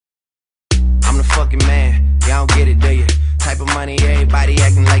motherfucking man. Y'all don't get it, do you? Type of money, everybody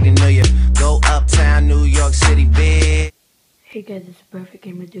acting like they knew you. Go uptown, New York City, big. Hey guys, it's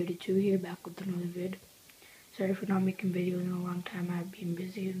Perfectgamer 32 here, back with another vid. Sorry for not making videos in a long time. I've been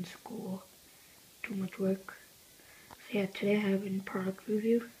busy in school, too much work. So yeah, today I have in product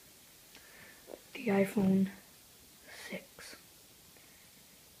review the iPhone 6,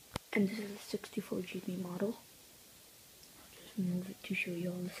 and this is a 64GB model. I'll just move it to show you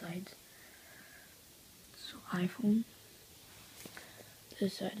all the sides. So iPhone,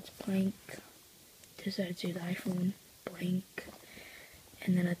 this side it's blank, this side says iPhone, blank,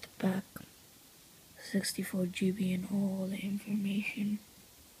 and then at the back 64GB and all the information.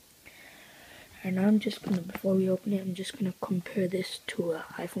 And now I'm just gonna, before we open it, I'm just gonna compare this to an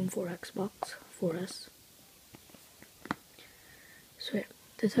iPhone 4X box, 4S. So yeah,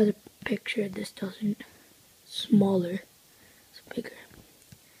 this has a picture, this doesn't. Smaller, it's bigger.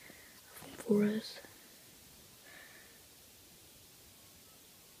 iPhone 4S,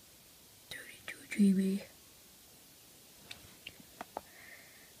 32GB.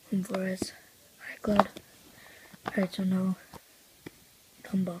 iPhone 4S, iCloud. Alright, so now the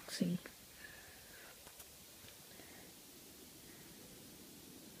unboxing.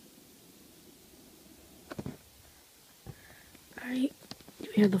 Alright,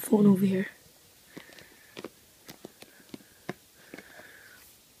 we have the phone over here.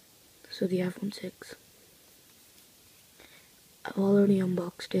 So the iPhone 6. I've already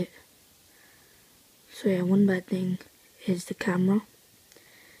unboxed it. So yeah, one bad thing is the camera.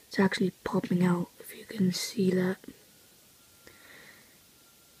 It's actually popping out, if you can see that.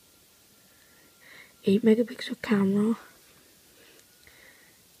 8-megapixel camera.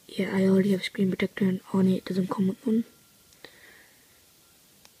 Yeah, I already have a screen protector on it. It doesn't come with one.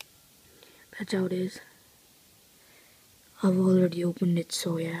 That's how it is. I've already opened it,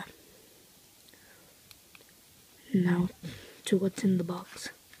 so yeah. Now to what's in the box.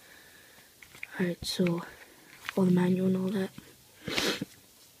 Alright, so all the manual and all that.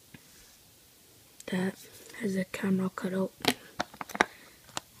 That has a camera cut out.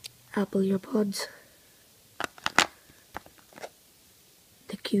 Apple earpods.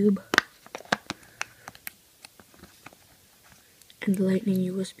 The cube. And the lightning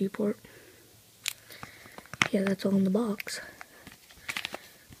USB port. Yeah, that's all in the box.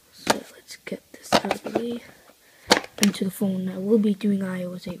 So let's get this out of the way. Into the phone. I will be doing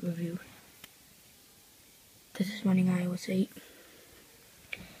iOS 8 review. This is running iOS 8.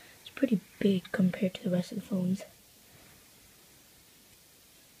 It's pretty big compared to the rest of the phones.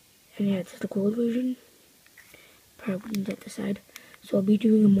 And yeah, it's the gold version. Power buttons at the side. So I'll be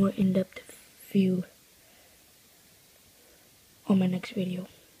doing a more in-depth view on my next video.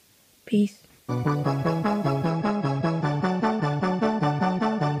 Peace.